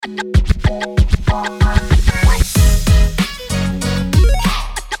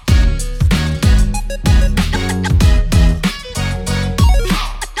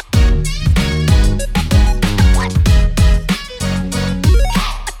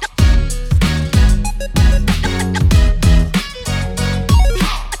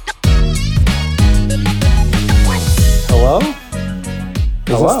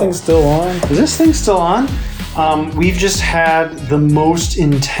Still on? Is this thing still on? We've just had the most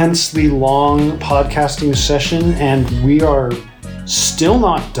intensely long podcasting session, and we are still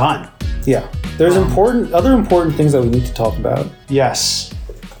not done. Yeah, there's other important things that we need to talk about. Yes.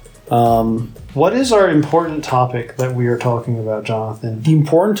 What is our important topic that we are talking about, Jonathan? The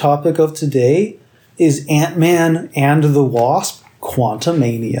important topic of today is Ant-Man and the Wasp: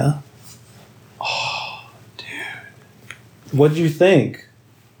 Quantumania. Oh, dude. What do you think?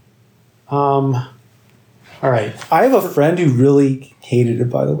 All right. I have a friend who really hated it,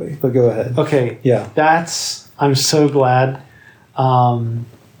 by the way, but go ahead. Okay. Yeah. I'm so glad.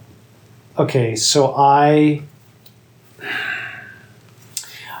 Okay, so I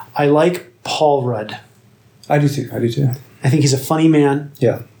like Paul Rudd. I do too. I think he's a funny man.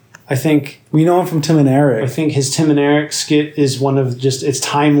 Yeah. I think we know him from Tim and Eric. I think his Tim and Eric skit is one of it's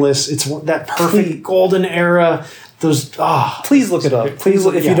timeless. It's that perfect golden era. Please look it up. Please,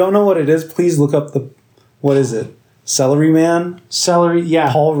 if you don't know what it is, please look up what is it? Celery Man? Celery,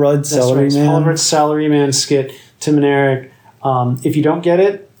 yeah. Paul Rudd, Celery Man. Paul Rudd, Celery Man skit, Tim and Eric. If you don't get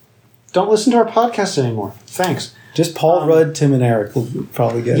it, don't listen to our podcast anymore. Thanks. Just Paul Rudd, Tim and Eric will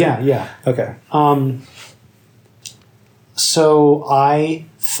probably get it. Yeah. Okay. So I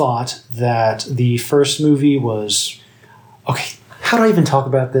thought that the first movie was... Okay, how do I even talk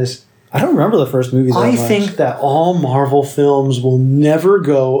about this? I don't remember the first movie that much. I think that all Marvel films will never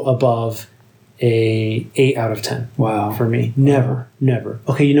go above a 8 out of 10. Wow. For me. Never.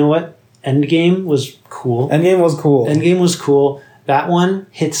 Okay, you know what? Endgame was cool. Endgame was cool. That one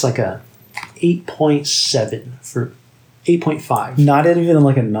hits like a 8.7 for 8.5. Not even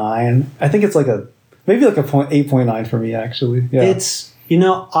like a 9. I think it's maybe like a 8.9 for me, actually. Yeah. It's,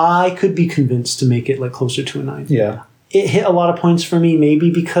 I could be convinced to make it like closer to a 9. Yeah. It hit a lot of points for me,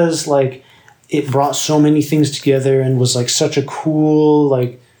 maybe because like it brought so many things together and was like such a cool,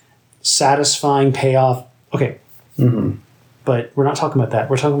 like satisfying payoff. Okay. Mm-hmm. But we're not talking about that.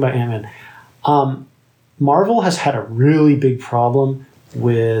 We're talking about Ant-Man. Marvel has had a really big problem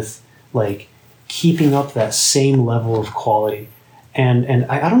with like keeping up that same level of quality. And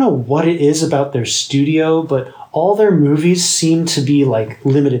I don't know what it is about their studio, but all their movies seem to be like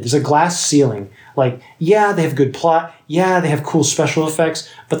limited. There's a glass ceiling. Like, yeah, they have good plot. Yeah, they have cool special effects,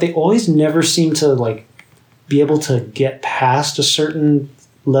 but they always never seem to like be able to get past a certain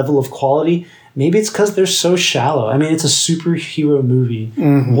level of quality. Maybe it's because they're so shallow. I mean, it's a superhero movie.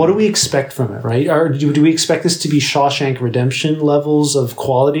 Mm-hmm. What do we expect from it, right? Or do we expect this to be Shawshank Redemption levels of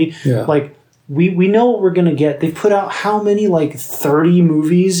quality? Yeah. Like, we know what we're going to get. They've put out how many, like 30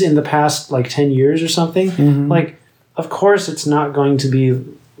 movies in the past, like 10 years or something? Mm-hmm. Like, of course it's not going to be,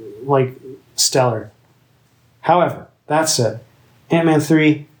 like, stellar. However, that said, Ant-Man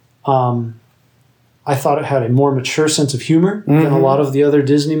 3, I thought it had a more mature sense of humor than a lot of the other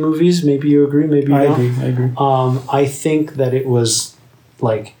Disney movies. Maybe you agree, maybe you don't. I agree. I think that it was,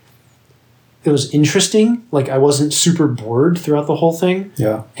 like, it was interesting. Like, I wasn't super bored throughout the whole thing.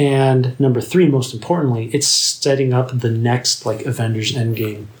 Yeah. And number 3, most importantly, it's setting up the next, like, Avengers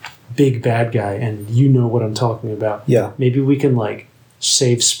Endgame big bad guy, and you know what I'm talking about. Yeah. Maybe we can, like,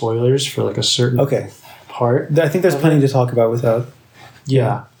 save spoilers for, like, a certain part. I think there's plenty to talk about without.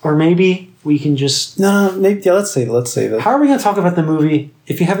 Yeah. Or maybe we can just... No, maybe, yeah, let's save it. How are we going to talk about the movie?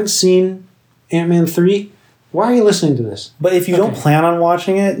 If you haven't seen Ant-Man 3, why are you listening to this? But if you don't plan on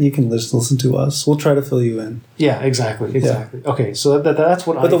watching it, you can just listen to us. We'll try to fill you in. Yeah, exactly. Yeah. Okay, so that's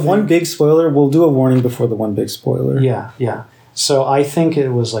what I think. But the one big spoiler, we'll do a warning before the one big spoiler. Yeah. So I think it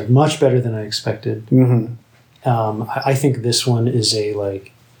was like much better than I expected. Mm-hmm. I think this one is a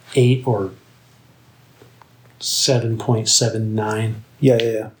like 8 or 7.79.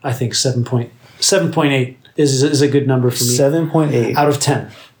 Yeah. I think 7.8 is a good number for me. 7.8 out of 10.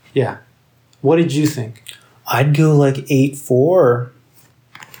 Yeah. What did you think? I'd go like 8.4.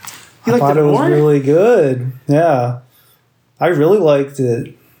 I thought it was more? really good. Yeah. I really liked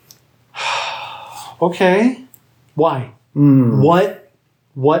it. Okay. Why?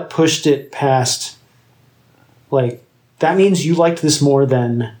 What pushed it past? Like, that means you liked this more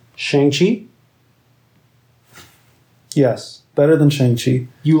than Shang-Chi? Yes. Better than Shang-Chi.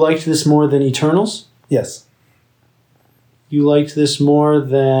 You liked this more than Eternals? Yes. You liked this more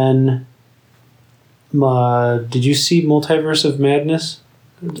than... did you see Multiverse of Madness?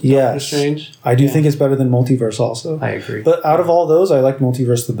 Yes. Strange. I do think it's better than Multiverse also. I agree. But out of all those, I like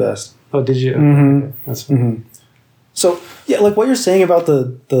Multiverse the best. Oh, did you? Mm-hmm. Okay. That's fine. Mm-hmm. So, yeah, like what you're saying about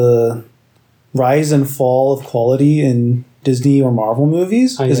the rise and fall of quality in Disney or Marvel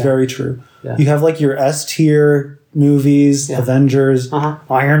movies is very true. Yeah. You have like your S tier movies, Avengers,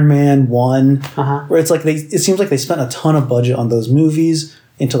 Iron Man 1, where it's like it seems like they spent a ton of budget on those movies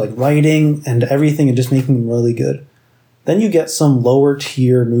into like writing and everything and just making them really good. Then you get some lower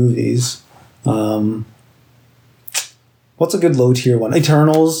tier movies. What's a good low tier one?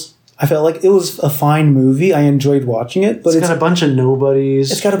 Eternals. I felt like it was a fine movie. I enjoyed watching it, but it's got a bunch of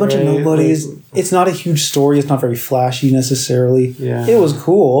nobodies. It's got a bunch of nobodies. Like, it's not a huge story. It's not very flashy necessarily. Yeah. It was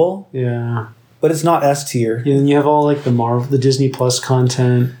cool. Yeah. But it's not S tier. Yeah, and you have all like the Disney Plus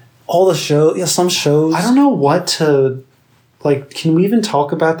content. All the shows. Yeah, some shows. I don't know what to like. Can we even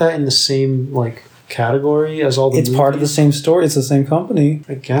talk about that in the same like category as all the movies? Part of the same story. It's the same company.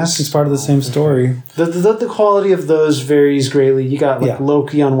 I guess it's part of the same story. The quality of those varies greatly. You got like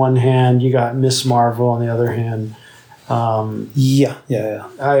Loki on one hand, you got Miss Marvel on the other hand. Yeah.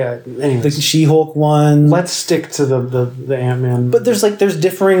 Anyways, the She-Hulk one. Let's stick to the Ant-Man. But there's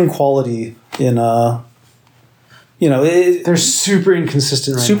differing quality in they're super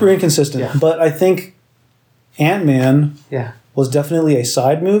inconsistent. Super inconsistent. Yeah. But I think Ant-Man was definitely a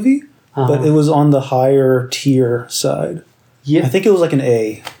side movie. But it was on the higher tier side. Yeah. I think it was like an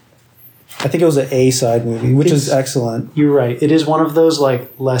A. I think it was an A side movie, which is excellent. You're right. It is one of those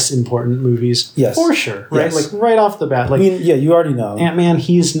like less important movies. Yes. For sure. Right? Yes. Like right off the bat. Like, I mean, yeah, you already know. Ant-Man,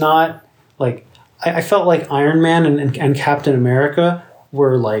 he's not like I felt like Iron Man and Captain America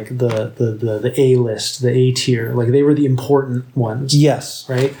were like the A list, the A tier. Like they were the important ones. Yes.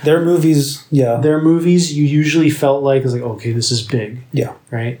 Right? Their movies, Their movies you usually felt like was like, okay, this is big. Yeah.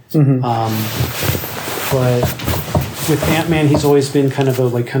 Right? Mm-hmm. But with Ant-Man, he's always been kind of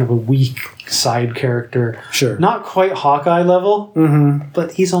a weak side character. Sure. Not quite Hawkeye level,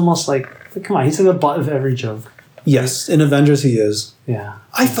 but he's almost like come on, he's in the butt of every joke. Yes. In Avengers he is. Yeah.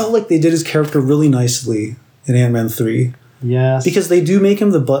 I felt like they did his character really nicely in Ant-Man 3. Yes. Because they do make him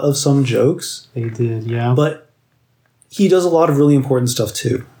the butt of some jokes. They did, yeah. But he does a lot of really important stuff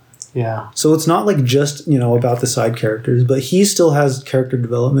too. Yeah. So it's not like just, about the side characters, but he still has character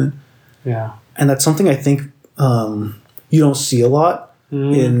development. Yeah. And that's something I think you don't see a lot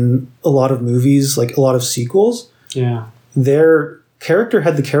in a lot of movies, like a lot of sequels. Yeah. Their character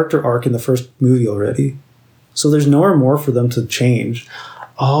had the character arc in the first movie already. So there's nowhere more for them to change.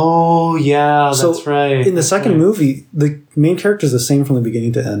 Oh, yeah, that's right. In the second movie, the main character is the same from the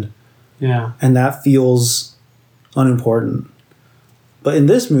beginning to end. Yeah. And that feels unimportant. But in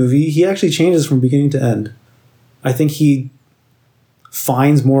this movie, he actually changes from beginning to end. I think he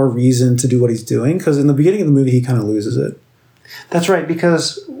finds more reason to do what he's doing, because in the beginning of the movie, he kind of loses it. That's right,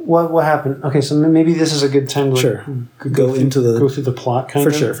 because what happened? Okay, so maybe this is a good time to go through the plot kind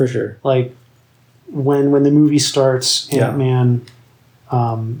of. For sure. Like, when the movie starts, Ant-Man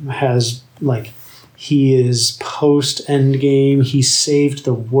has like he is post Endgame. He saved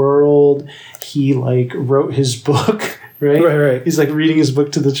the world. He like wrote his book, right? Right. He's like reading his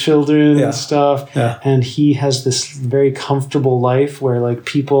book to the children and stuff. Yeah. And he has this very comfortable life where like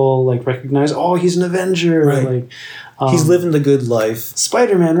people like recognize, oh, he's an Avenger. Right. Like he's living the good life.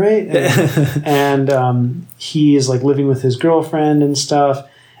 Spider-Man, right? And he is like living with his girlfriend and stuff.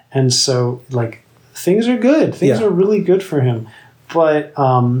 And so like things are good. Things are really good for him. But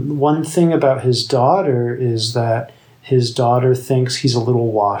one thing about his daughter is that his daughter thinks he's a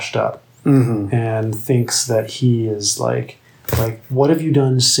little washed up and thinks that he is like, what have you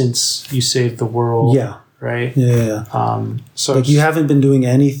done since you saved the world? Yeah. Right? Yeah. So like you haven't been doing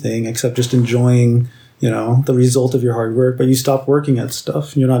anything except just enjoying, the result of your hard work, but you stopped working at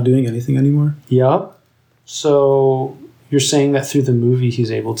stuff and you're not doing anything anymore. Yep. So you're saying that through the movie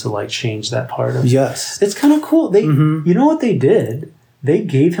he's able to like change that part of it. Yes. It's kind of cool. They you know what they did? They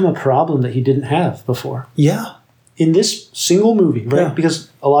gave him a problem that he didn't have before. Yeah. In this single movie, right? Yeah. Because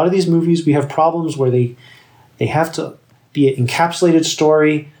a lot of these movies we have problems where they have to be an encapsulated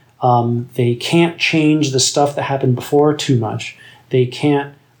story. They can't change the stuff that happened before too much. They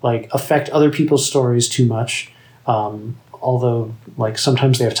can't like affect other people's stories too much. Although, like,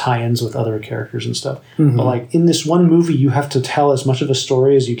 sometimes they have tie-ins with other characters and stuff. But, like, in this one movie, you have to tell as much of a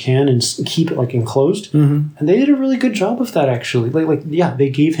story as you can and keep it, like, enclosed. And they did a really good job of that, actually. They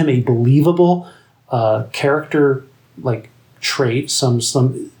gave him a believable character, like, trait, some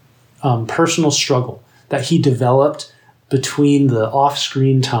personal struggle that he developed between the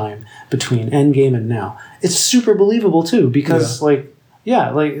off-screen time, between Endgame and now. It's super believable, too, because,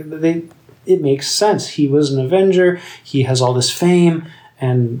 it makes sense. He was an Avenger. He has all this fame,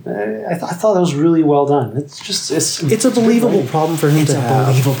 And I thought that was really well done. It's a believable problem for him to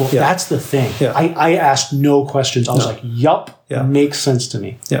have. It's believable. Yeah. That's the thing. Yeah. I asked no questions. I was like, yup, makes sense to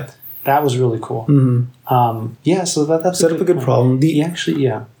me. Yeah. That was really cool. Mm-hmm. So that's set up a good problem.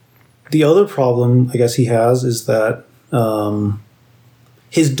 The other problem I guess he has is that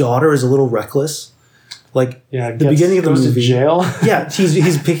his daughter is a little reckless. Like the beginning of the movie, to jail. Yeah,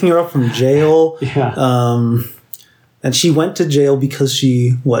 he's picking her up from jail. Yeah. And she went to jail because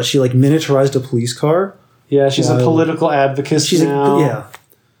she like miniaturized a police car. Yeah, she's a political advocate now.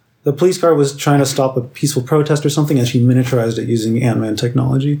 The police car was trying to stop a peaceful protest or something, and she miniaturized it using Ant-Man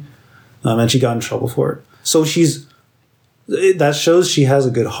technology. And she got in trouble for it. So that shows she has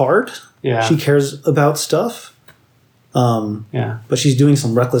a good heart. Yeah. She cares about stuff. But she's doing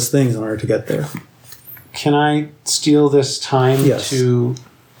some reckless things in order to get there. Can I steal this time to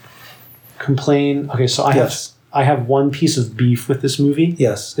complain? Okay, so I have one piece of beef with this movie.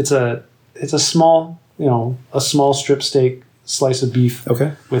 Yes. It's a small, a small strip steak slice of beef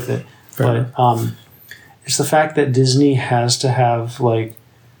with it. Fair enough. It's the fact that Disney has to have like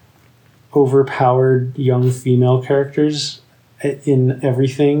overpowered young female characters in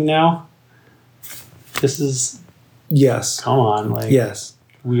everything now. This is come on, like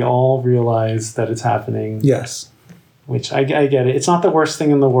we all realize that it's happening. Yes, which I get it. It's not the worst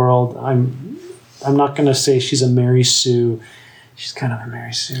thing in the world. I'm not going to say she's a Mary Sue. She's kind of a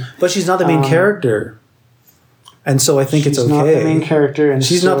Mary Sue, but she's not the main character. And so I think it's okay. She's not the main character, and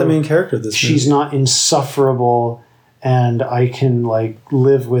she's not the main character of this movie. She's not insufferable, and I can like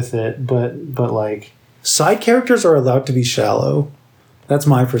live with it. But like side characters are allowed to be shallow. That's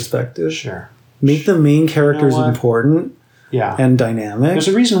my perspective. Sure. Make the main characters important. Yeah. And dynamic. There's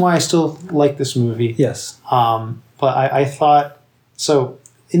a reason why I still like this movie. Yes. But I thought so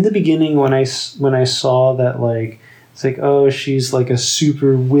in the beginning when I saw that like it's like she's like a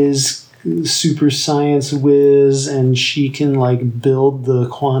super science whiz, and she can like build the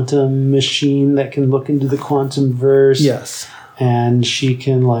quantum machine that can look into the quantum verse. Yes. And she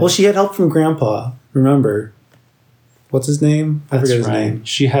can like... Well, she had help from Grandpa. Remember? What's his name? I forget his name.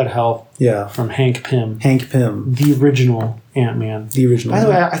 She had help. Yeah. From Hank Pym. Hank Pym. The original Ant-Man. The original. By the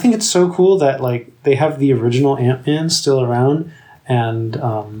way, I think it's so cool that like they have the original Ant-Man still around, and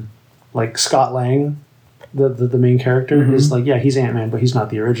like Scott Lang, the main character, is like, he's Ant-Man, but he's not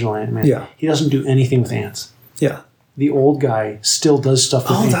the original Ant-Man. Yeah. He doesn't do anything with ants. Yeah. The old guy still does stuff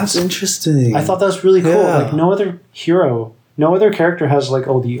with ants. Oh, that's interesting. I thought that was really cool. Yeah. Like no other character has like,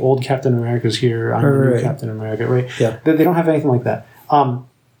 the old Captain America's here, I'm the new Captain America, right? Yeah. They don't have anything like that.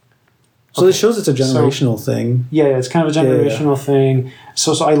 So it shows it's a generational thing. Yeah, it's kind of a generational thing.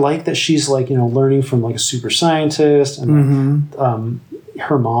 So I like that she's like, learning from like a super scientist, and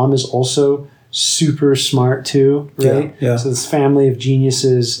her mom is also super smart too, right? Yeah. So this family of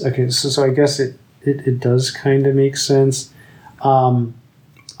geniuses. Okay, so I guess it does kind of make sense.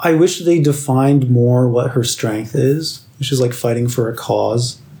 I wish they defined more what her strength is, which is like fighting for a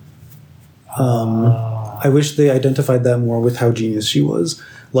cause. I wish they identified that more with how genius she was.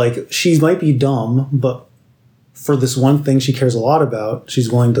 Like, she might be dumb, but for this one thing she cares a lot about,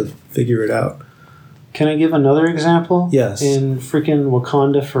 she's willing to figure it out. Can I give another example? Yes. In freaking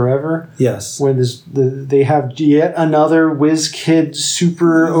Wakanda Forever? Yes. Where they have yet another whiz kid,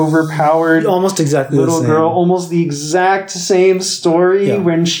 super overpowered, almost exactly little the same girl, almost the exact same story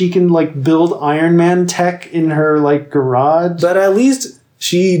when she can like build Iron Man tech in her like garage. But at least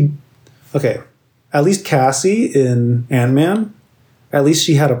at least Cassie in Ant-Man, at least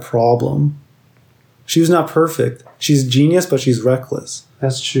she had a problem. She was not perfect. She's genius, but she's reckless.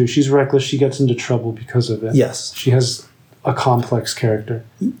 That's true. She's reckless. She gets into trouble because of it. Yes. She has a complex character.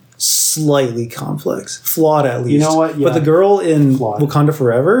 Slightly complex. Flawed, at least. You know what? Yeah. But the girl in Wakanda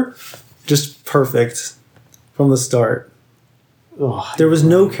Forever, just perfect from the start. Ugh, there was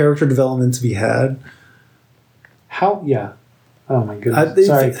no character development to be had. How? Yeah. Oh my goodness.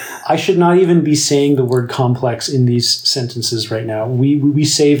 Sorry. I should not even be saying the word complex in these sentences right now. We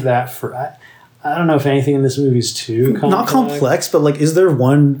save that for... I don't know if anything in this movie is too complex. Not complex, but like, is there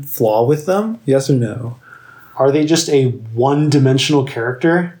one flaw with them? Yes or no? Are they just a one-dimensional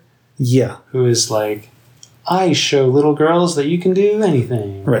character? Yeah. Who is like, I show little girls that you can do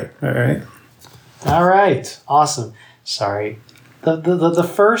anything. Right. All right. Awesome. Sorry.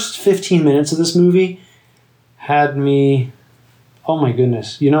 The first 15 minutes of this movie had me... Oh my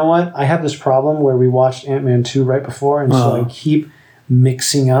goodness. You know what? I have this problem where we watched Ant-Man 2 right before, and so I keep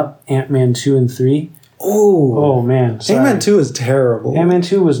mixing up Ant-Man 2 and 3. Oh man. Sorry. Ant-Man 2 is terrible. Ant-Man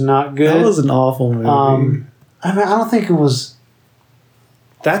 2 was not good. That was an awful movie. I don't think it was...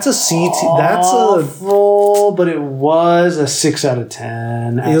 That's a CT... Awful. terrible, but it was a 6 out of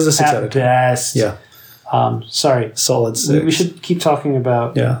 10. It was a 6 out of 10. Best. Yeah. Sorry. Solid 6. We should keep talking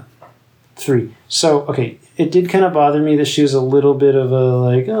about Yeah. 3. So, okay, it did kind of bother me that she was a little bit of a,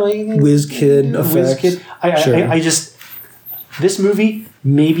 like, whiz kid effect. Whiz kid. I just, this movie,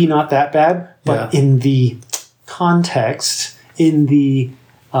 maybe not that bad, but in the context, in the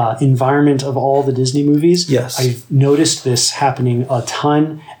environment of all the Disney movies, yes, I've noticed this happening a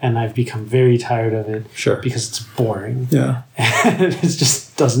ton, and I've become very tired of it. Sure. Because it's boring. Yeah. And it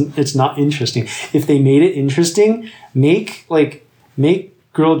just doesn't, it's not interesting. If they made it interesting, make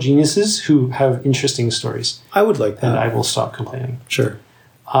girl geniuses who have interesting stories. I would like that. And I will stop complaining. Sure.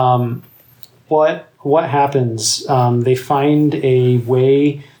 What happens? They find a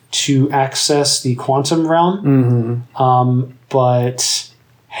way to access the quantum realm, but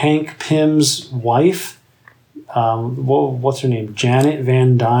Hank Pym's wife, what's her name? Janet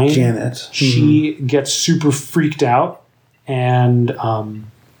Van Dyne. Janet. She gets super freaked out, and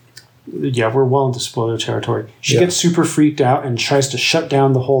we're well into spoiler territory. She gets super freaked out and tries to shut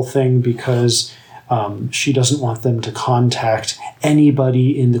down the whole thing because she doesn't want them to contact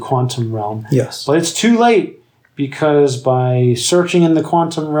anybody in the quantum realm. Yes. But it's too late because by searching in the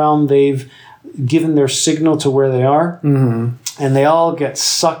quantum realm, they've given their signal to where they are, and they all get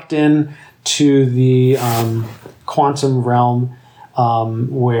sucked in to the quantum realm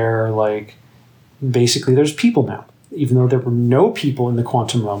where, like, basically there's people now, even though there were no people in the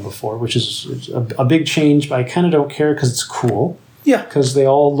quantum realm before, which is a big change, but I kind of don't care because it's cool. Yeah. Because they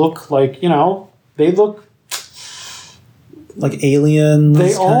all look like, they look like aliens.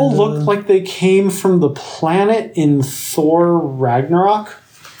 They all look like they came from the planet in Thor Ragnarok.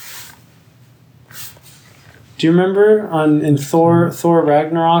 Do you remember in Thor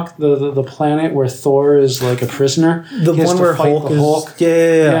Ragnarok, the planet where Thor is like a prisoner? The one where Hulk is...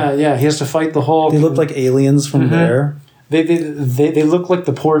 Yeah. He has to fight the Hulk. They look like aliens from there. They look like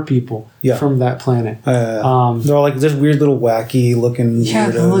the poor people from that planet. They're all like this weird little wacky looking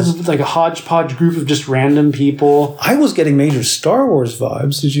weirdos. Like a hodgepodge group of just random people. I was getting major Star Wars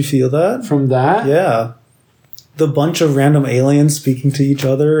vibes. Did you feel that? From that? Yeah. The bunch of random aliens speaking to each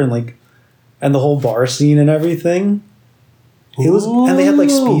other and the whole bar scene and everything. It was, and they had like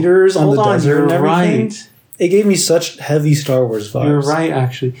speeders on the desert and everything. Right. It gave me such heavy Star Wars vibes. You're right,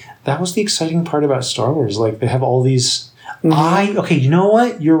 actually. That was the exciting part about Star Wars. Like, they have all these... Okay, you know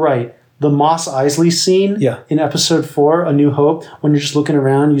what? You're right. The Mos Eisley scene in Episode 4, A New Hope, when you're just looking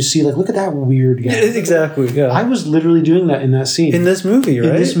around, you see, like, look at that weird guy. Exactly, yeah. I was literally doing that in that scene. In this movie, right?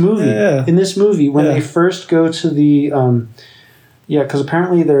 In this movie. Yeah. In this movie, when they first go to the... because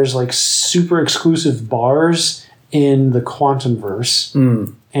apparently there's, like, super exclusive bars in the Quantumverse.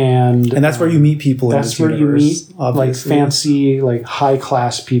 And that's where you meet people that's where universe, you meet, obviously. Like, fancy, like,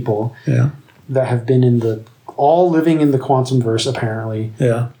 high-class people that have been in the... all living in the Quantumverse, apparently.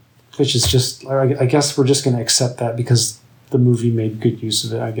 Yeah. Which is just... I guess we're just going to accept that because the movie made good use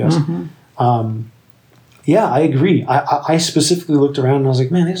of it, I guess. I agree. I specifically looked around and I was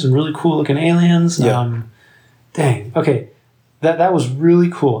like, man, these are really cool-looking aliens. Yeah. Dang. Okay. That was really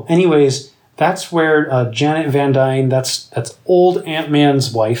cool. Anyways, that's where Janet Van Dyne, that's old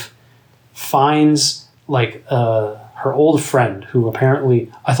Ant-Man's wife, finds like her old friend who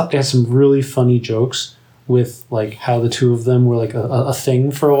apparently, I thought they had some really funny jokes with like how the two of them were like a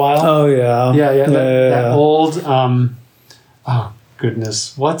thing for a while. Oh yeah. That old oh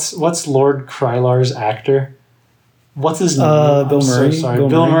goodness. What's Lord Krylar's actor? What's his name? Bill Murray. So sorry.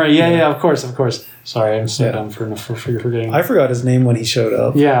 Bill Murray. Yeah, of course. Sorry, I'm so dumb for forgetting. I forgot his name when he showed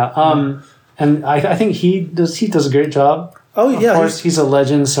up. Yeah. And I think he does a great job. Oh yeah, of course he's a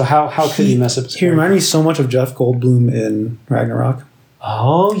legend. So how could he mess up? He reminded me so much of Jeff Goldblum in Ragnarok.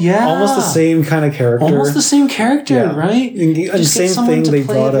 Oh yeah, almost the same kind of character. Right? And same thing they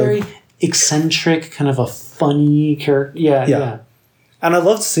brought a very eccentric, kind of a funny character. Yeah. And I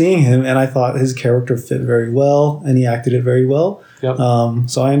loved seeing him, and I thought his character fit very well, and he acted it very well. Yep.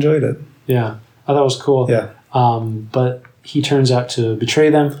 So I enjoyed it. Yeah, I thought it was cool. Yeah. But he turns out to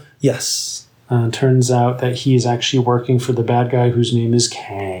betray them. Yes. Turns out that he is actually working for the bad guy whose name is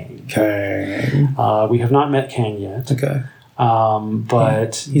Kang. We have not met Kang yet. Okay.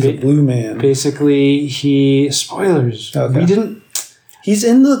 But he's a blue man. Basically, spoilers. Okay. We didn't. He's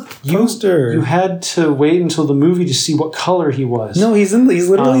in the poster. You had to wait until the movie to see what color he was. No, he's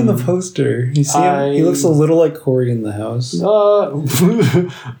literally in the poster. You see him? He looks a little like Corey in the house.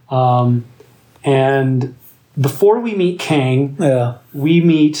 And before we meet Kang, we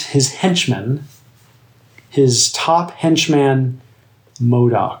meet his henchman, his top henchman,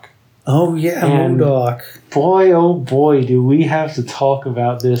 MODOK. Oh yeah, And MODOK. Boy, oh boy, do we have to talk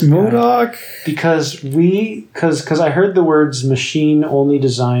about this guy. MODOK. Because I heard the words machine only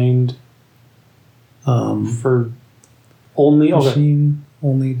designed for only machine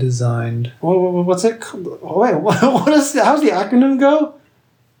only designed. What's it? Oh, wait, what is? How's the acronym go?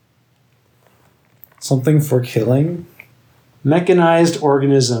 Something for killing. Mechanized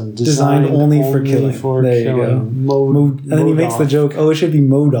organism designed only for killing. There you go. And then he makes the joke, "Oh, it should be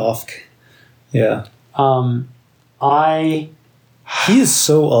MODOK." Yeah. He is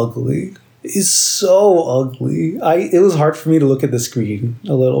so ugly. He's so ugly. It was hard for me to look at the screen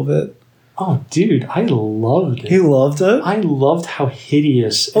a little bit. Oh, dude, I loved it. He loved it? I loved how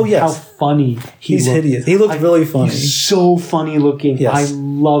hideous and how funny he's hideous. He looked really funny. He's so funny looking. Yes. I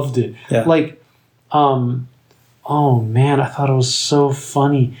loved it. Yeah. Like, oh man, I thought it was so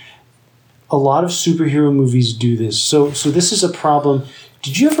funny. A lot of superhero movies do this. So this is a problem.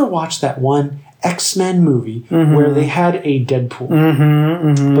 Did you ever watch that one X-Men movie where they had a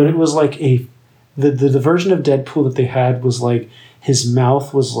Deadpool? But it was like the version of Deadpool that they had was like his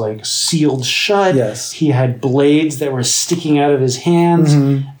mouth was like sealed shut. Yes. He had blades that were sticking out of his hands.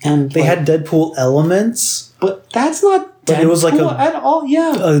 And they had Deadpool elements. But that's not Deadpool. It was like at all.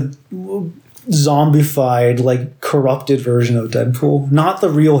 Yeah. A zombified, like corrupted version of Deadpool. Not the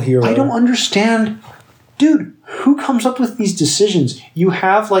real hero. I don't understand. Dude, who comes up with these decisions? You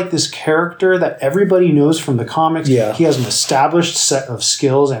have like this character that everybody knows from the comics. Yeah. He has an established set of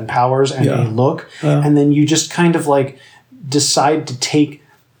skills and powers and a look. And then you just kind of like decide to take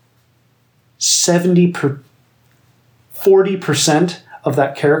 40% of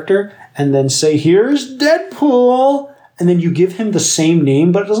that character and then say, here's Deadpool. And then you give him the same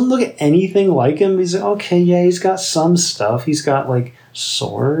name, but it doesn't look anything like him. He's like, okay, yeah, he's got some stuff. He's got like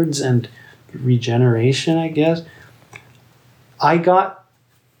swords and regeneration, I guess. I got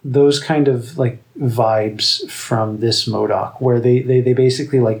those kind of like vibes from this MODOK, where they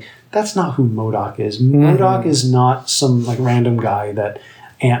basically like, that's not who MODOK is. MODOK is not some like random guy that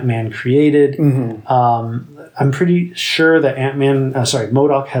Ant-Man created. I'm pretty sure that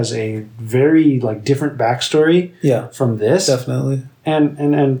MODOK has a very like different backstory from this. Definitely.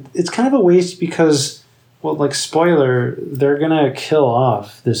 And it's kind of a waste because, well, like spoiler, they're gonna kill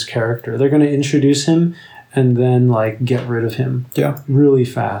off this character. They're gonna introduce him and then like get rid of him. Yeah. Really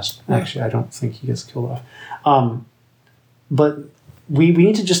fast. Actually, I don't think he gets killed off. But we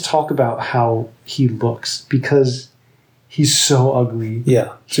need to just talk about how he looks because he's so ugly.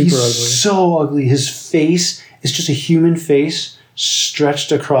 Yeah. Super ugly. So ugly. His face is just a human face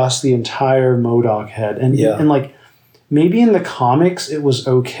stretched across the entire MODOK head. And like maybe in the comics it was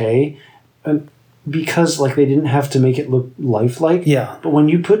okay. Because like they didn't have to make it look lifelike. Yeah. But when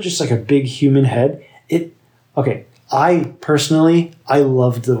you put just like a big human head, I personally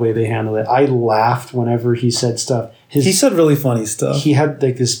loved the way they handled it. I laughed whenever he said stuff. He said really funny stuff. He had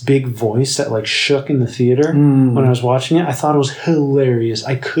like this big voice that like shook in the theater when I was watching it. I thought it was hilarious.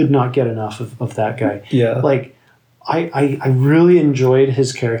 I could not get enough of that guy. Yeah. Like I really enjoyed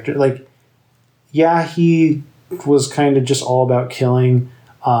his character. Like, yeah, he was kind of just all about killing.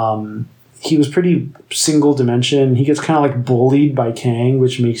 He was pretty single dimension. He gets kind of like bullied by Kang,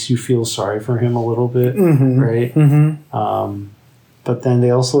 which makes you feel sorry for him a little bit, right? But then they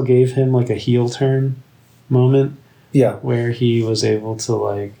also gave him like a heel turn moment. Yeah. Where he was able to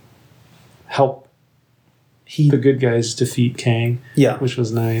like help the good guys defeat Kang. Yeah. Which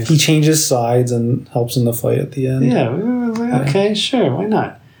was nice. He changes sides and helps in the fight at the end. Yeah. Okay, sure. Why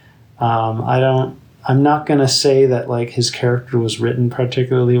not? I'm not going to say that like his character was written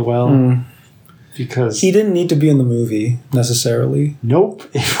particularly well because he didn't need to be in the movie necessarily. Nope.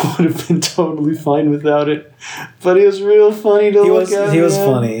 It would have been totally fine without it. But it was real funny to look at. He was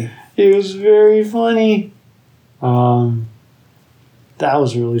funny. He was very funny. That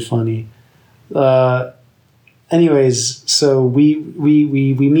was really funny. Anyways, so we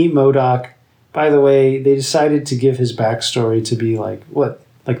meet MODOK. By the way, they decided to give his backstory to be like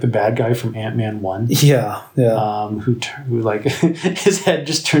the bad guy from Ant-Man 1. Yeah. Who like his head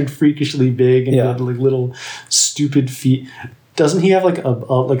just turned freakishly big and he had like little stupid feet. Doesn't he have like a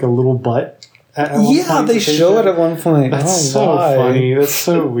little butt? At one point they show it at one point. That's funny. That's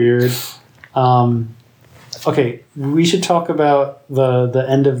so weird. Okay, we should talk about the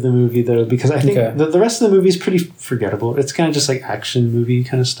end of the movie though, because I think the rest of the movie is pretty forgettable. It's kind of just like action movie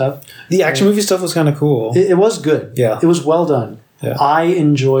kind of stuff. The action movie stuff was kind of cool. It was good. Yeah, it was well done. Yeah. I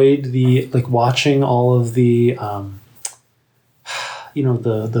enjoyed the like watching all of the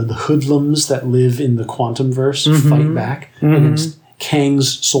the hoodlums that live in the quantum verse fight back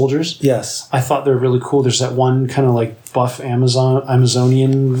Kang's soldiers. Yes. I thought they're really cool. There's that one kind of like buff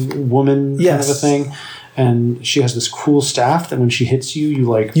Amazonian woman kind of a thing. And she has this cool staff that when she hits you,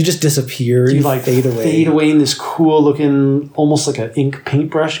 you just disappear. You like fade away. Fade away in this cool looking, almost like an ink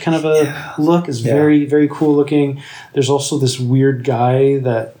paintbrush kind of a look. It's very, very cool looking. There's also this weird guy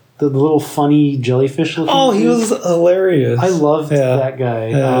that the little funny jellyfish looking. Oh, he was hilarious. I loved that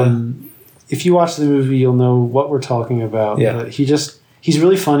guy. If you watch the movie, you'll know what we're talking about. Yeah. But he's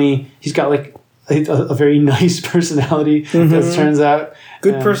really funny. He's got like a very nice personality, as it turns out.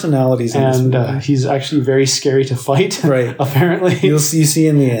 Good personalities in this movie. He's actually very scary to fight, right? Apparently. You see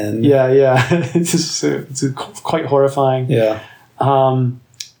in the end. Yeah. It's quite horrifying. Yeah.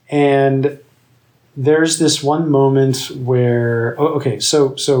 And there's this one moment where...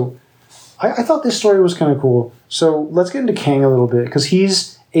 So I thought this story was kind of cool. So let's get into Kang a little bit, because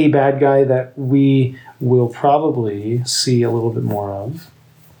he's a bad guy that we will probably see a little bit more of.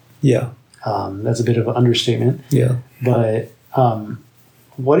 Yeah. That's a bit of an understatement. Yeah. But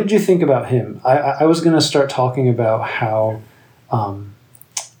what did you think about him? I was going to start talking about how,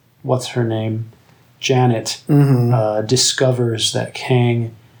 what's her name? Janet discovers that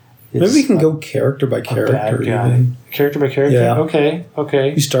Kang is maybe we can go character by character. Bad guy. Character by character? Yeah.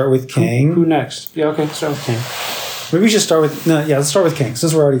 Okay. You start with Kang. Who next? Yeah, okay, start with Kang. Maybe we should start with... No, yeah, let's start with Kang,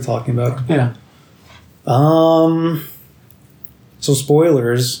 since we're already talking about it. Yeah. So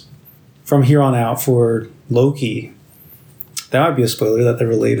spoilers from here on out for Loki. That might be a spoiler that they're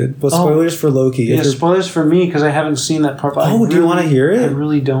related. But spoilers for Loki. Yeah, spoilers for me because I haven't seen that part. Do you want to hear it? I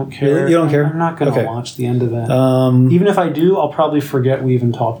really don't care. Really? You don't care? I'm not going to watch the end of that. Even if I do, I'll probably forget we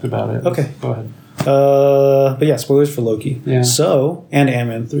even talked about it. Okay. Go ahead. But yeah, spoilers for Loki. Yeah. So, and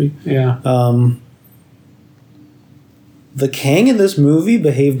Ant-Man 3. Yeah. The Kang in this movie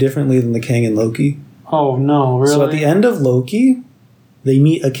behaved differently than the Kang in Loki. Oh, no, really? So at the end of Loki, they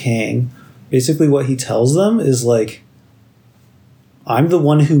meet a Kang. Basically what he tells them is like, I'm the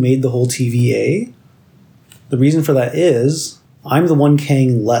one who made the whole TVA. The reason for that is, I'm the one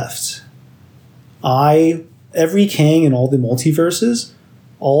Kang left. Every Kang in all the multiverses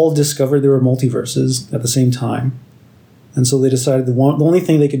all discovered there were multiverses at the same time. And so they decided the only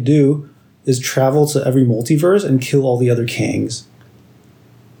thing they could do is travel to every multiverse and kill all the other Kangs.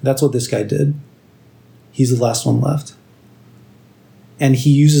 That's what this guy did. He's the last one left. And he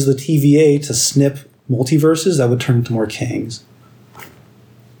uses the TVA to snip multiverses that would turn into more Kangs.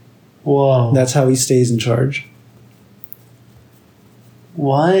 Whoa. That's how he stays in charge.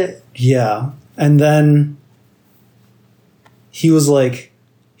 What? Yeah. And then he was like,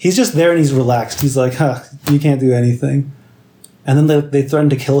 he's just there and he's relaxed. He's like, you can't do anything. And then they threaten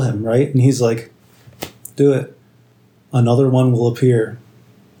to kill him, right? And he's like, do it. Another one will appear.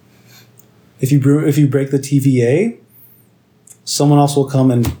 If you break the TVA, someone else will come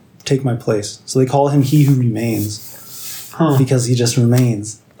and take my place. So they call him He Who Remains. Because he just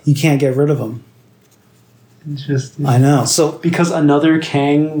remains. You can't get rid of him. Interesting. I know. So because another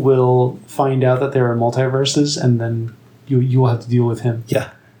Kang will find out that there are multiverses, and then you will have to deal with him.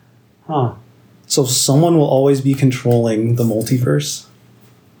 Yeah. Huh. So someone will always be controlling the multiverse.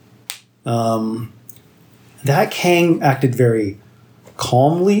 That Kang acted very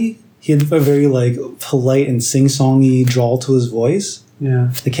calmly. He had a very like polite and sing-songy drawl to his voice.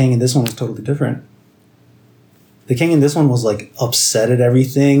 Yeah. The Kang in this one was totally different. The Kang in this one was like upset at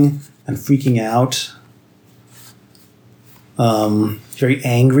everything and freaking out. Very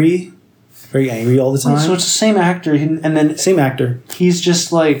angry all the time. So it's the same actor, and then same actor. He's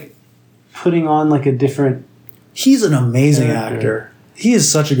just like putting on like a different. He's an amazing actor. He is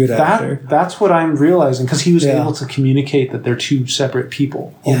such a good actor. That's what I'm realizing, because he was able to communicate that they're two separate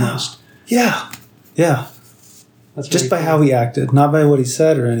people almost. Yeah. That's just by cool. how he acted, not by what he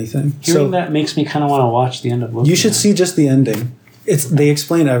said or anything. Hearing that makes me kind of want to watch the end of Loki. You should see just the ending. They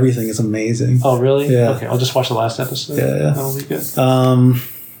explain everything. It's amazing. Oh, really? Yeah. Okay, I'll just watch the last episode. Yeah. That'll be good.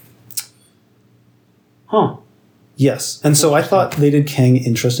 Yes. And so I thought they did Kang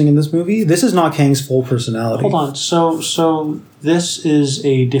interesting in this movie. This is not Kang's full personality. Hold on. So this is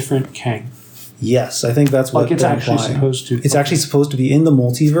a different Kang. Yes, I think that's what it's actually supposed to. It's actually supposed to be in the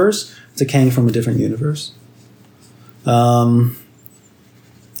multiverse. It's a Kang from a different universe. And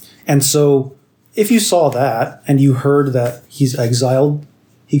so if you saw that and you heard that he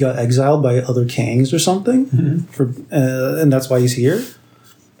got exiled by other Kangs or something, and that's why he's here,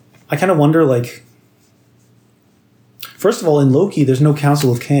 I kind of wonder, like, first of all, in Loki, there's no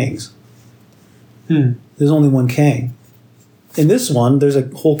Council of Kangs. There's only one Kang. In this one, there's a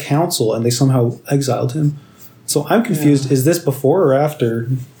whole council, and they somehow exiled him. So I'm confused. Yeah. Is this before or after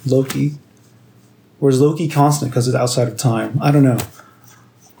Loki? Or is Loki constant because it's outside of time? I don't know.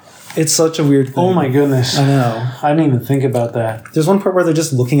 It's such a weird thing. Oh my goodness. I know. I didn't even think about that. There's one part where they're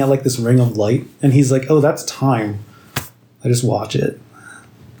just looking at like this ring of light, and he's like, "Oh, that's time." I just watch it.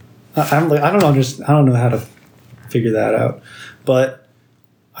 I'm like, I don't know how to figure that out, but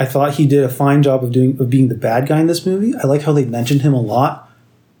I thought he did a fine job of being the bad guy in this movie. I like how they mentioned him a lot,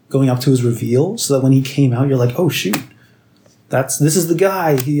 going up to his reveal, so that when he came out, you're like, "Oh shoot, this is the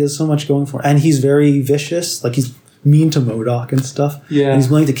guy." He has so much going for him, and he's very vicious. Like he's mean to MODOK and stuff. Yeah. And he's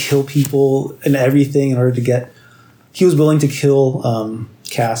willing to kill people and everything in order to get... He was willing to kill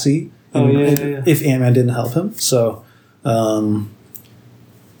Cassie if Ant-Man didn't help him. So, I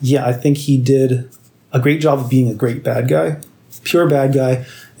think he did a great job of being a great bad guy. Pure bad guy.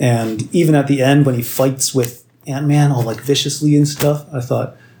 And even at the end when he fights with Ant-Man all like viciously and stuff, I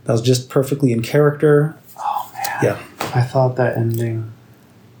thought that was just perfectly in character. Oh, man. Yeah. I thought that ending...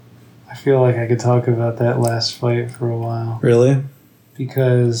 I feel like I could talk about that last fight for a while. Really?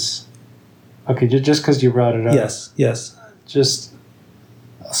 Because, okay, just because you brought it up. Yes.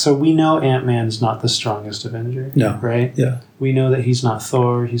 So we know Ant-Man's not the strongest Avenger. No. Right? Yeah. We know that he's not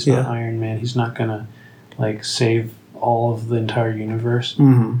Thor. He's not Iron Man. He's not going to, like, save all of the entire universe.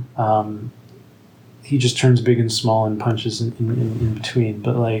 Mm-hmm. He just turns big and small and punches in between.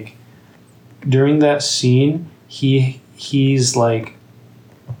 But, like, during that scene, he's, like...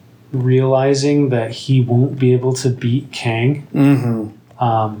 realizing that he won't be able to beat Kang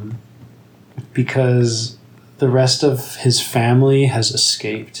because the rest of his family has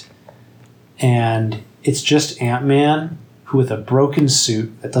escaped, and it's just Ant-Man who with a broken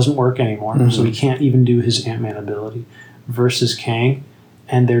suit that doesn't work anymore, so he can't even do his Ant-Man ability, versus Kang,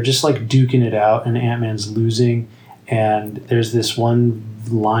 and they're just like duking it out, and Ant-Man's losing. And there's this one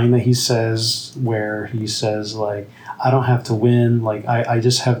line that he says where he says, like, I don't have to win. Like, I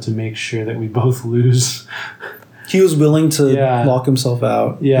just have to make sure that we both lose. He was willing to lock himself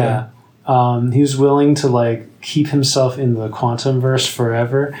out. Yeah. He was willing to, like, keep himself in the Quantumverse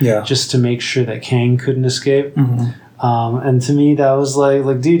forever. Yeah. Just to make sure that Kang couldn't escape. Mm-hmm. And to me, that was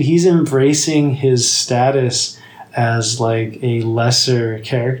like, dude, he's embracing his status as, like, a lesser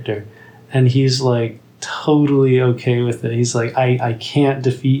character. And he's, like, totally okay with it. He's like, I can't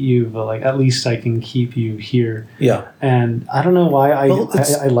defeat you, but like at least I can keep you here. Yeah. And I don't know why I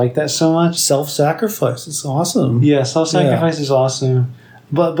like that so much. Self-sacrifice. It's awesome. Yeah, self-sacrifice is awesome.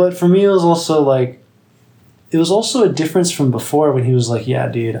 But for me it was also like a difference from before when he was like, yeah,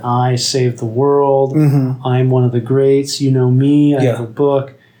 dude, I saved the world. Mm-hmm. I'm one of the greats. You know me. I have a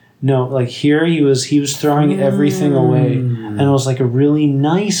book. No, like here he was throwing everything away, and it was like a really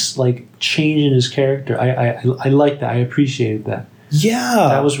nice like change in his character. I liked that. I appreciated that. Yeah,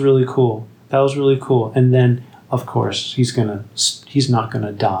 that was really cool. And then of course he's not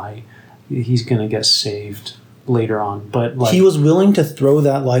gonna die. He's gonna get saved later on. But like, he was willing to throw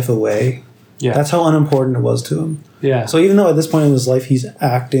that life away. Yeah, that's how unimportant it was to him. Yeah. So even though at this point in his life he's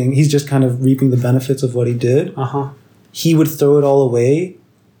just kind of reaping the benefits of what he did. He would throw it all away.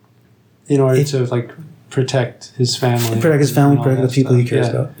 In order to like protect his family, protect the people he cares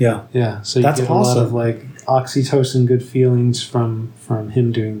about. Yeah, yeah. So that's awesome. A lot of like oxytocin, good feelings from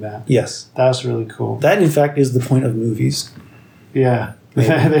him doing that. Yes, that was really cool. That in fact is the point of movies. Yeah,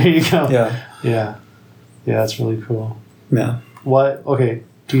 there you go. Yeah. That's really cool. Yeah. What? Okay.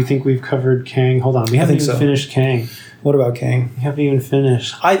 Do you think we've covered Kang? Hold on, we haven't even finished Kang. What about Kang? We haven't even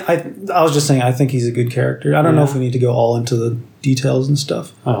finished. I was just saying I think he's a good character. I don't know if we need to go all into the details and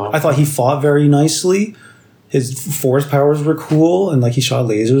stuff. Oh. I thought he fought very nicely. His force powers were cool, and like he shot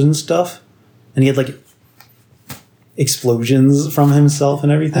lasers and stuff. And he had like explosions from himself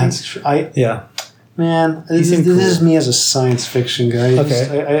and everything. That's true. Man, this is me as a science fiction guy.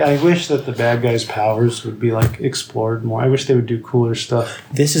 Okay. I wish that the bad guy's powers would be like explored more. I wish they would do cooler stuff.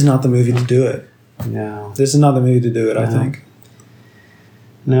 This is not the movie to do it. No. This is not the movie to do it, I think.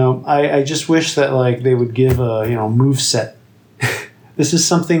 No, I just wish that like they would give a moveset. This is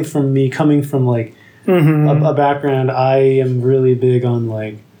something from me coming from like a background. I am really big on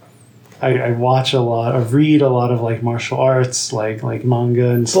like I watch a lot, I read a lot of like martial arts, like manga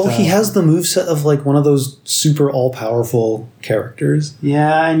and stuff. Well, he has the moveset of like one of those super all powerful characters.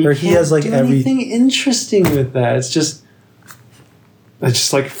 Yeah, and he has like anything interesting with that. It's just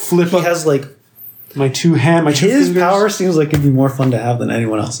like flip. He has like my two fingers. His power seems like it'd be more fun to have than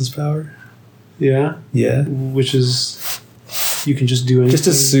anyone else's power. Yeah. Yeah. Which is, you can just do anything. Just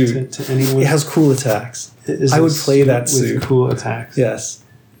a suit to anyone. It has cool attacks. I would play that suit with cool attacks. Yes.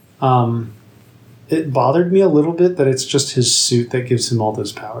 It bothered me a little bit that it's just his suit that gives him all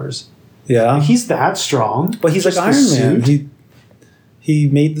those powers. Yeah. Like, he's that strong. But he's like Iron Man. He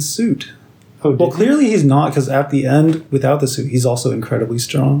made the suit. Oh, well, clearly he's not, because at the end, without the suit, he's also incredibly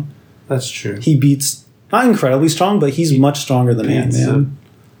strong. That's true. He beats, not incredibly strong, but he's much stronger than Ant-Man.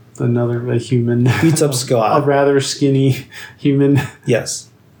 A human. Beats up Scott. A rather skinny human. Yes.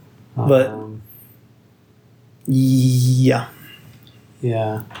 But, yeah.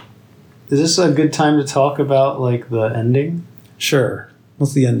 Yeah. Is this a good time to talk about, like, the ending? Sure.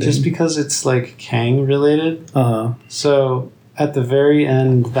 What's the ending? Just because it's, like, Kang related. Uh-huh. So, at the very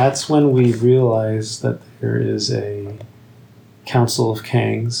end, that's when we realize that there is a Council of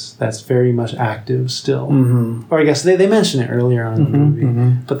Kangs that's very much active still. Mm-hmm. Or I guess they mention it earlier on in the movie.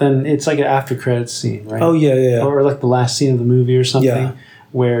 Mm-hmm. But then it's like an after credits scene, right? Oh, yeah. Or like the last scene of the movie or something. Yeah.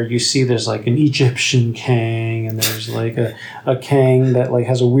 Where you see there's like an Egyptian Kang and there's like a Kang that like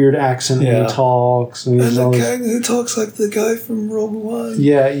has a weird accent when he talks. And the Kang who talks like the guy from Rogue One.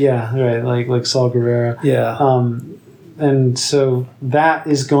 Yeah, right. Like Saul Guerrero. Yeah. And so that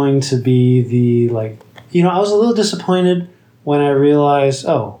is going to be the, like, you know, I was a little disappointed when I realized,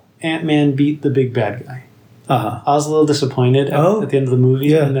 Ant-Man beat the big bad guy. Uh-huh. I was a little disappointed at the end of the movie.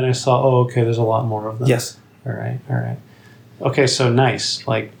 Yeah. And then I saw, okay, there's a lot more of them. Yes. All right. Okay, so nice.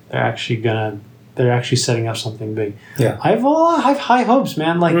 Like, they're actually setting up something big. Yeah. I have high hopes,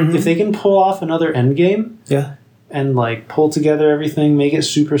 man. Like, if they can pull off another Endgame. Yeah. And, like, pull together everything, make it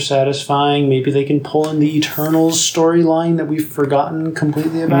super satisfying. Maybe they can pull in the Eternals storyline that we've forgotten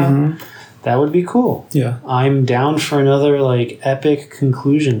completely about. Mm-hmm. That would be cool. Yeah. I'm down for another, like, epic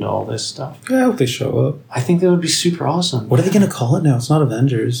conclusion to all this stuff. Yeah, I hope they show up. I think that would be super awesome. What are they going to call it now? It's not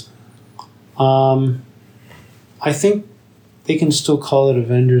Avengers. I think they can still call it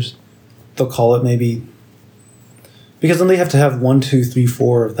Avengers. They'll call it maybe... Because then they have to have 1, 2, 3,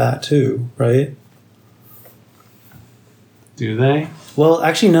 4 of that too, right? Do they? Well,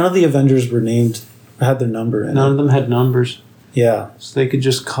 actually, none of the Avengers were named, had their number in it. None of them had numbers. Yeah. So they could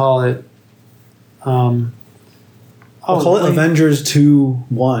just call it... call it Avengers 2,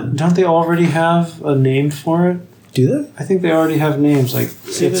 1. Don't they already have a name for it? Do they? I think they already have names. Like,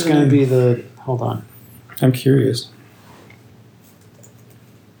 it's going to be the... Hold on. I'm curious.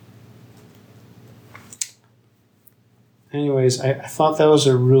 Anyways, I thought that was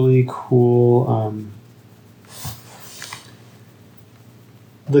a really cool...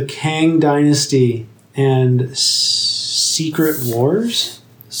 the Kang Dynasty and Secret Wars?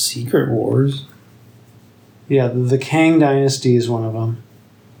 Secret Wars? Yeah, the Kang Dynasty is one of them.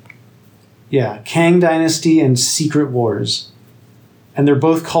 Yeah, Kang Dynasty and Secret Wars. And they're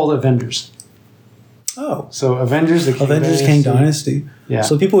both called Avengers. Oh. So Avengers, the Kang Avengers Dynasty. Kang Dynasty. Yeah.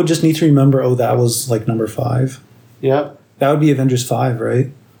 So people would just need to remember, that was like number 5. Yep. That would be Avengers 5,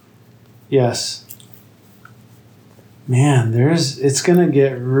 right? Yes. Man, it's going to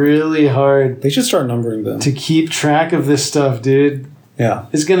get really hard. They should start numbering them. To keep track of this stuff, dude. Yeah.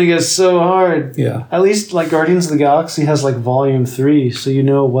 It's going to get so hard. Yeah. At least, like, Guardians of the Galaxy has, like, Volume 3, so you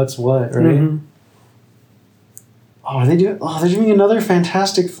know what's what, right? Mm-hmm. Oh, they're doing another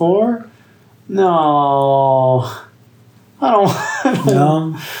Fantastic Four? No. I don't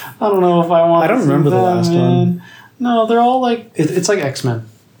know if I want I don't remember the last one. No, they're all like... It's like X-Men,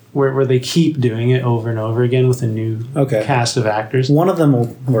 where they keep doing it over and over again with a new cast of actors. One of them will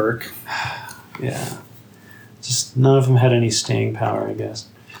work. Yeah. Just none of them had any staying power, I guess.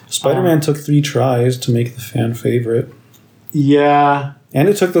 Spider-Man took 3 tries to make the fan favorite. Yeah. And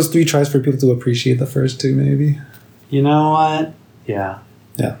it took those 3 tries for people to appreciate the first 2, maybe. You know what? Yeah.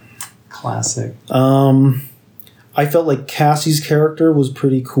 Yeah. Classic. I felt like Cassie's character was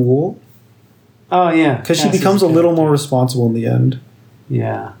pretty cool. Oh, yeah. Because she becomes a little more responsible in the end.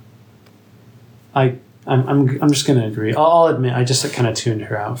 Yeah. I'm just going to agree. I'll admit, I just kind of tuned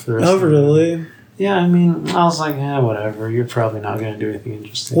her out for the rest of the really? Yeah, I mean, I was like, whatever. You're probably not going to do anything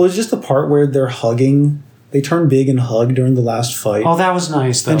interesting. Well, it's just the part where they're hugging. They turn big and hug during the last fight. Oh, that was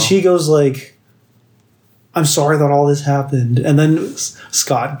nice, though. And she goes like, I'm sorry that all this happened. And then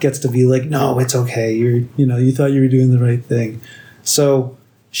Scott gets to be like, no, it's okay. You thought you were doing the right thing. So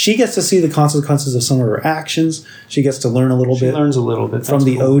she gets to see the consequences of some of her actions. She gets to learn a little bit. She learns a little bit. From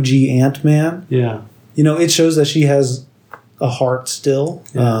the OG Ant-Man. Yeah. It shows that she has a heart still.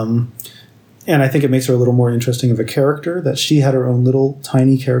 Yeah. And I think it makes her a little more interesting of a character, that she had her own little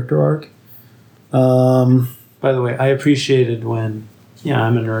tiny character arc. By the way, I appreciated when,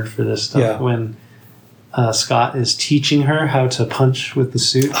 I'm a nerd for this stuff, when Scott is teaching her how to punch with the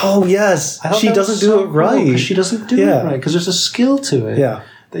suit. Oh, yes. She doesn't do it right. Cool, she doesn't do it right, because there's a skill to it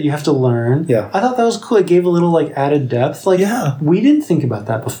that you have to learn. Yeah. I thought that was cool. It gave a little added depth. We didn't think about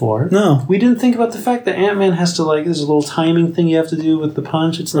that before. No. We didn't think about the fact that Ant-Man has to, there's a little timing thing you have to do with the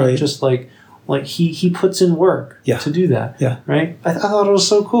punch. It's not just he puts in work to do that. Yeah. Right? I thought it was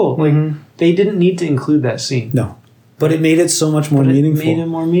so cool. they didn't need to include that scene. No. But it made it so much more meaningful. It made it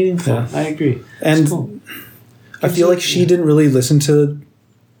more meaningful. Yeah. I agree. And cool. I feel like she didn't really listen to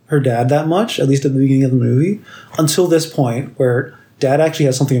her dad that much, at least at the beginning of the movie, until this point where dad actually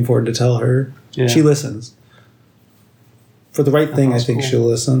has something important to tell her. Yeah. She listens. For the right thing, I think she'll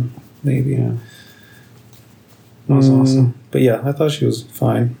listen. Maybe. Yeah. That was awesome. But yeah, I thought she was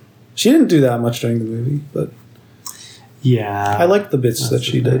fine. She didn't do that much during the movie, but yeah, I liked the bits that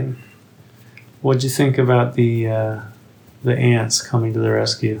she did. What'd you think about the ants coming to the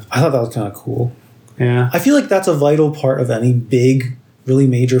rescue? I thought that was kind of cool. Yeah. I feel like that's a vital part of any big, really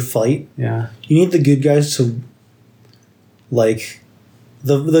major fight. Yeah. You need the good guys to, like,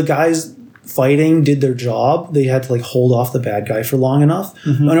 the guys fighting did their job. They had to, like, hold off the bad guy for long enough.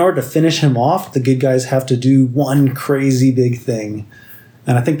 Mm-hmm. In order to finish him off, the good guys have to do one crazy big thing.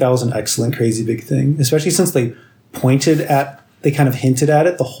 And I think that was an excellent crazy big thing, especially since they kind of hinted at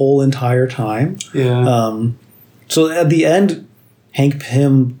it the whole entire time. Yeah. So at the end, Hank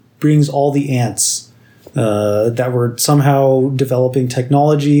Pym brings all the ants that were somehow developing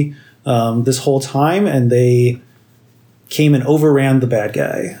technology this whole time, and they came and overran the bad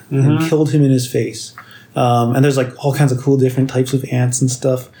guy and killed him in his face. And there's like all kinds of cool different types of ants and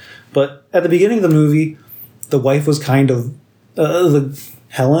stuff. But at the beginning of the movie, the wife was kind of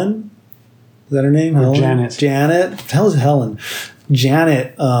Helen. Is that her name? Helen? Janet. Janet. What the hell is Helen?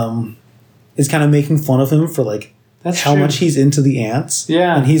 Janet is kind of making fun of him for like how much he's into the ants.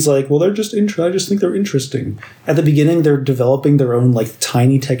 Yeah. And he's like, well, they're just I just think they're interesting. At the beginning, they're developing their own like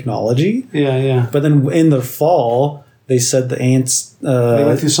tiny technology. Yeah, yeah. But then in the fall, they said the ants... they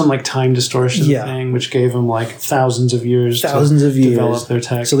went through some like time distortion thing, which gave them like thousands of years to develop their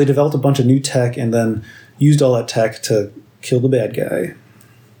tech. So they developed a bunch of new tech and then used all that tech to kill the bad guy.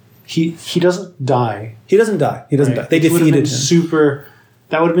 He doesn't die. He doesn't die. He doesn't die. They defeated him.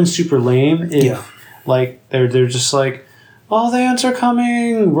 That would have been super lame if like they're just like, oh, the ants are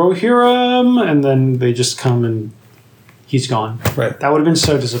coming, Rohirrim, and then they just come and he's gone. Right. That would have been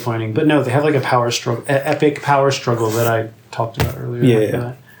so disappointing. But no, they have like a power struggle, epic power struggle that I talked about earlier.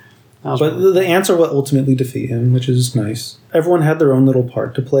 Yeah. But the ants are what ultimately defeat him, which is nice. Everyone had their own little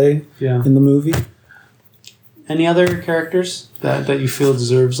part to play in the movie. Any other characters that you feel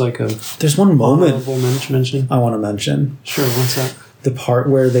deserves like a... There's one moment mention I want to mention. Sure, what's that? The part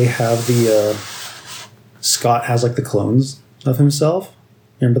where they have the... Scott has like the clones of himself.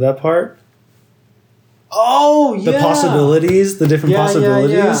 Remember that part? Oh, yeah. The possibilities, the different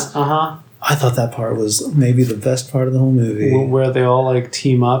possibilities. Yeah. Uh-huh. I thought that part was maybe the best part of the whole movie. Where they all like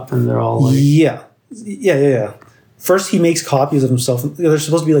team up and they're all like... Yeah. First, he makes copies of himself. There's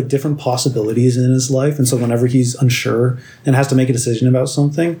supposed to be like different possibilities in his life, and so whenever he's unsure and has to make a decision about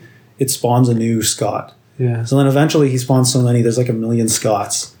something, it spawns a new Scott. Yeah. So then eventually he spawns so many. There's like 1 million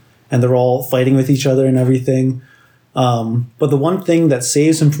Scotts, and they're all fighting with each other and everything. But the one thing that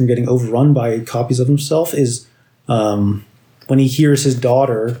saves him from getting overrun by copies of himself is when he hears his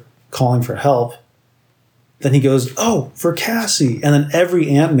daughter calling for help. Then he goes, oh, for Cassie. And then every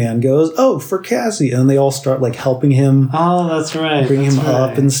Ant-Man goes, oh, for Cassie. And then they all start like helping him. Oh, that's right. Bring him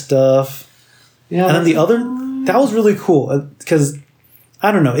up and stuff. Yeah. And then the other, that was really cool. Because,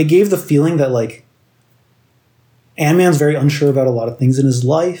 I don't know, it gave the feeling that like Ant-Man's very unsure about a lot of things in his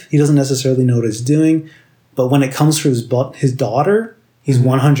life. He doesn't necessarily know what he's doing. But when it comes to his daughter, he's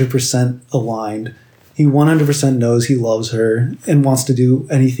 100% aligned. He 100% knows he loves her and wants to do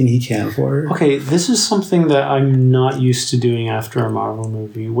anything he can for her. Okay, this is something that I'm not used to doing after a Marvel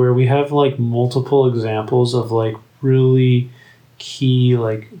movie, where we have like multiple examples of like really key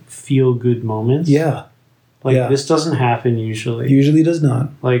like feel good moments. Yeah. This doesn't happen usually. Usually does not.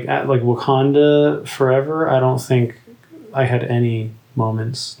 Like at Wakanda Forever, I don't think I had any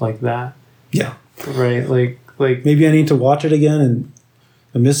moments like that. Yeah. Right? Like maybe I need to watch it again and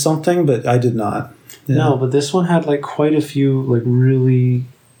I missed something, but I did not. Yeah. No, but this one had like quite a few like really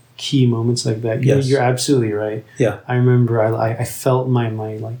key moments like that. Yes. You're absolutely right. Yeah. I remember I felt my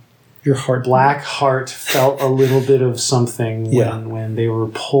like your heart, black heart felt a little bit of something when they were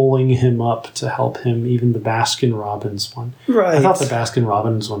pulling him up to help him, even the Baskin Robbins one. Right. I thought the Baskin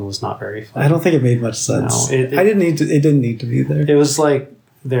Robbins one was not very fun. I don't think it made much sense. No, it didn't need to be there. It was like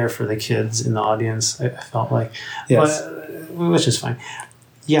there for the kids in the audience, I felt like. Yes. Which is fine.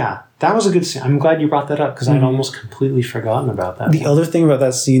 Yeah, that was a good scene. I'm glad you brought that up because I'd almost completely forgotten about that. The other thing about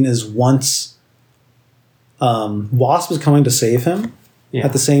that scene is once Wasp is coming to save him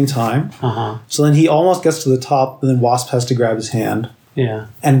at the same time. Uh-huh. So then he almost gets to the top, and then Wasp has to grab his hand. Yeah.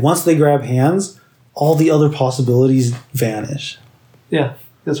 And once they grab hands, all the other possibilities vanish. Yeah,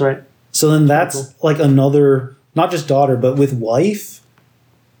 that's right. So then that's like another, not just daughter, but with wife,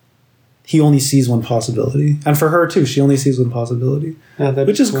 he only sees one possibility. And for her, too, she only sees one possibility. Yeah,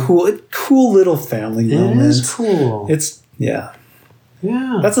 which is cool. Cool little family moment. It is cool. It's, yeah.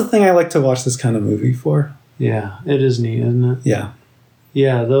 Yeah. That's the thing I like to watch this kind of movie for. Yeah, it is neat, isn't it? Yeah.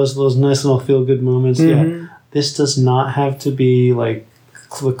 Yeah, those nice little feel-good moments. Yeah. This does not have to be, like,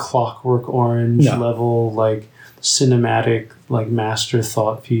 the Clockwork Orange level, like, cinematic, like, master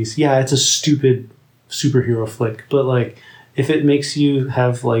thought piece. Yeah, it's a stupid superhero flick, but, like, if it makes you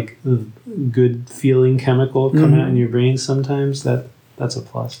have, like, good feeling chemical come out in your brain sometimes, that's a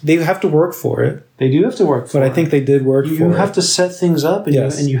plus. They have to work for it. They do have to work for it. But I think they did work for it. You have to set things up, and,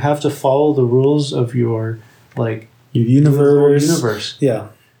 and you have to follow the rules of your, like... Your universe. Yeah.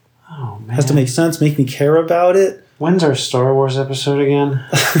 Oh, man. Has to make sense, make me care about it. When's our Star Wars episode again?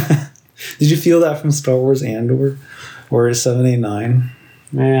 Did you feel that from Star Wars Andor? Or 789?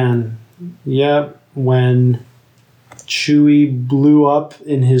 Man. Yep. When Chewie blew up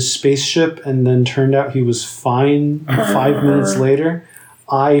in his spaceship and then turned out he was fine 5 minutes later.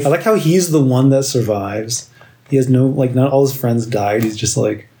 I like how he's the one that survives. He has no, like, not all his friends died. He's just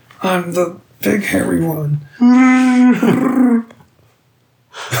like, I'm the big hairy one.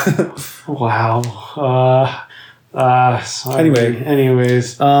 Wow. Sorry.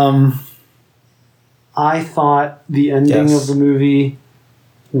 Anyways. I thought the ending of the movie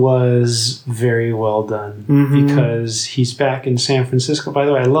was very well done because he's back in San Francisco. By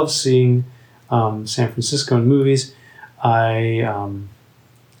the way, I love seeing San Francisco in movies. I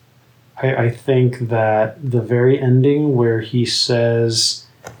think that the very ending where he says,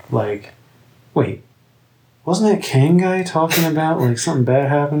 like, wait, wasn't that Kang guy talking about, like, something bad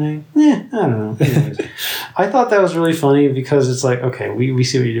happening? I don't know. Anyways, I thought that was really funny because it's like, okay, we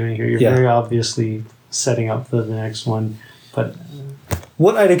see what you're doing here. You're very obviously setting up the next one. But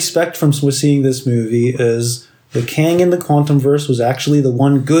what I'd expect from seeing this movie is the Kang in the Quantumverse was actually the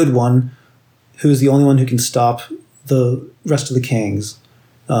one good one who's the only one who can stop the rest of the Kangs.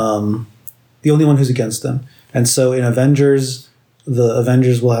 The only one who's against them. And so in Avengers, the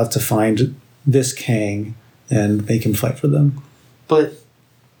Avengers will have to find this Kang and make him fight for them. But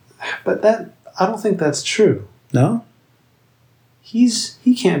that, I don't think that's true. No? He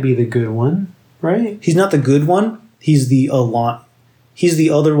can't be the good one, right? He's not the good one. He's the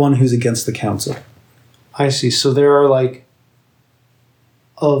other one who's against the council. I see. So there are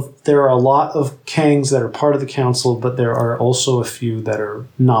there are a lot of Kangs that are part of the council, but there are also a few that are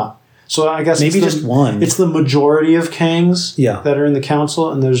not. So I guess maybe just one. It's the majority of Kangs that are in the council,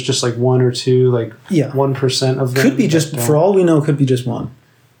 and there's just like one or two, like 1% of them. Could be just, for all we know, could be just one.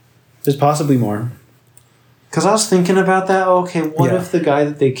 There's possibly more. Because I was thinking about that. Okay, what if the guy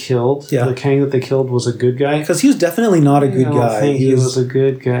that they killed, the Kang that they killed, was a good guy? Because he was definitely not a good guy. I think he was a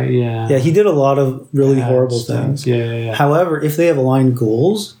good guy, Yeah, he did a lot of really horrible things. Yeah. However, if they have aligned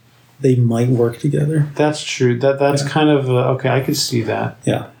goals, they might work together. That's true. That's kind of... okay, I could see that.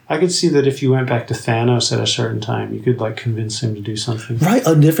 Yeah. I could see that if you went back to Thanos at a certain time, you could, like, convince him to do something. Right,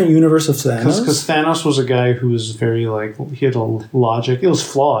 a different universe of Thanos. Because Thanos was a guy who was very, like, he had a logic. It was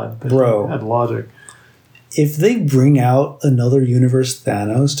flawed, but he had logic. If they bring out another universe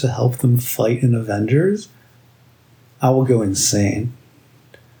Thanos to help them fight in Avengers, I will go insane.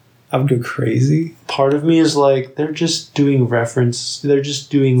 I would go crazy. Part of me is like, they're just doing reference. They're just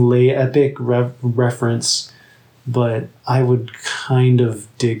doing epic reference. But I would kind of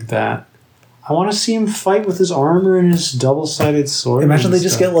dig that. I want to see him fight with his armor and his double-sided sword. Imagine they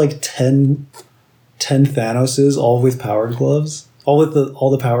just get like 10 Thanoses, all with power gloves, all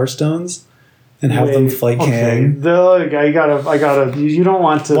the power stones, and have them fight Kang. I gotta. You don't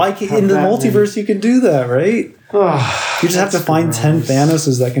want to. Like in the multiverse, you can do that, right? You just have to find 10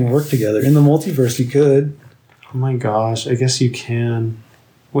 Thanoses that can work together. In the multiverse, you could. Oh my gosh! I guess you can.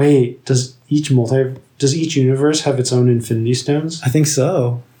 Wait, does each universe have its own Infinity Stones? I think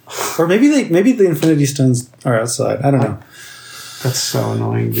so. Or maybe the Infinity Stones are outside. I don't know. That's so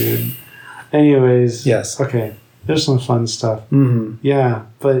annoying, dude. Anyways. Yes. Okay. There's some fun stuff. Mm-hmm. Yeah,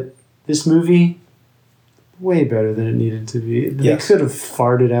 but this movie, way better than it needed to be. They could have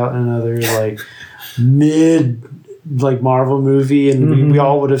farted out another, like, Marvel movie, and we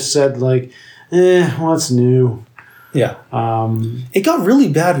all would have said, like, what's new? Yeah. It got really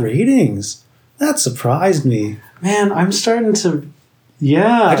bad ratings. That surprised me. Man, I'm starting to...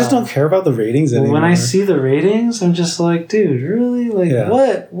 Yeah. I just don't care about the ratings anymore. When I see the ratings, I'm just like, dude, really?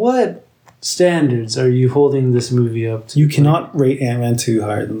 Like, what standards are you holding this movie up to? You cannot rate Ant-Man 2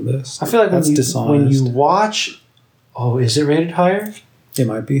 higher than this. I feel like that's dishonest. When you watch... Oh, is it rated higher? It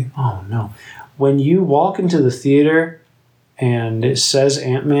might be. Oh, no. When you walk into the theater and it says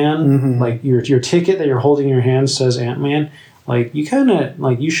Ant-Man, like your ticket that you're holding in your hand says Ant-Man, Like you kind of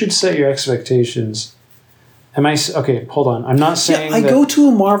like you should set your expectations. Am I okay? Hold on. I'm not saying I go to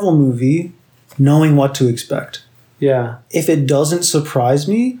a Marvel movie knowing what to expect. Yeah. If it doesn't surprise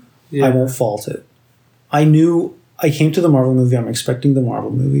me, I won't fault it. I came to the Marvel movie. I'm expecting the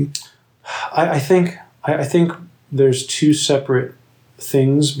Marvel movie. I think there's two separate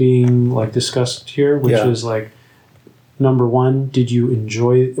things being like discussed here, which is like, number one,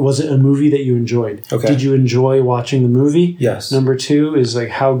 was it a movie that you enjoyed? Okay. Did you enjoy watching the movie? Yes. Number two is like,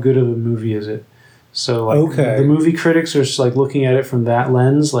 how good of a movie is it? So like the movie critics are just like looking at it from that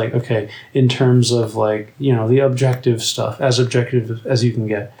lens, like, okay, in terms of like, you know, the objective stuff, as objective as you can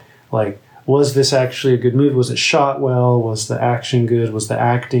get. Like, was this actually a good movie? Was it shot well? Was the action good? Was the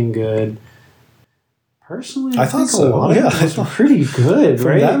acting good? Personally, I think so. A lot of it was pretty good,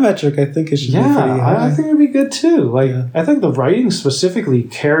 From that metric, I think it should be pretty high. I think it'd be good too. Like, I think the writing specifically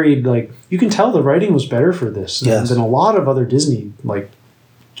carried, like, you can tell the writing was better for this than a lot of other Disney, like,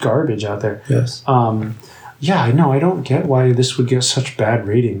 garbage out there. Yes. I know. I don't get why this would get such bad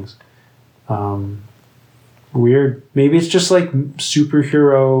ratings. Weird. Maybe it's just, like,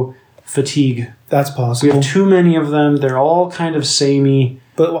 superhero fatigue. That's possible. We have too many of them. They're all kind of samey.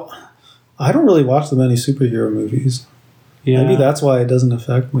 But I don't really watch that many superhero movies. Yeah. Maybe that's why it doesn't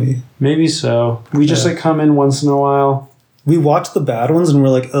affect me. Maybe so. We just like come in once in a while. We watch the bad ones and we're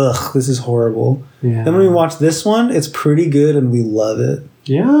like, ugh, this is horrible. Yeah. Then when we watch this one, it's pretty good and we love it.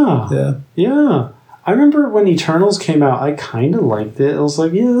 Yeah. Yeah. Yeah. I remember when Eternals came out, I kind of liked it. I was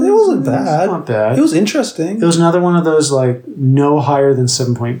like, yeah, it wasn't bad. Not bad. It was interesting. It was another one of those like no higher than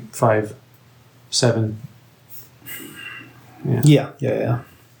 7.57. Yeah.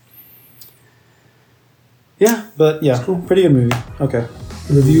 Yeah, but yeah, cool. Pretty good movie. Okay.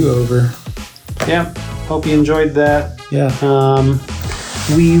 Review over. Yeah. Hope you enjoyed that. Yeah.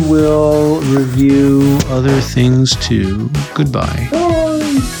 We will review other things too. Goodbye.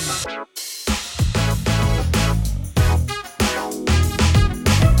 Bye.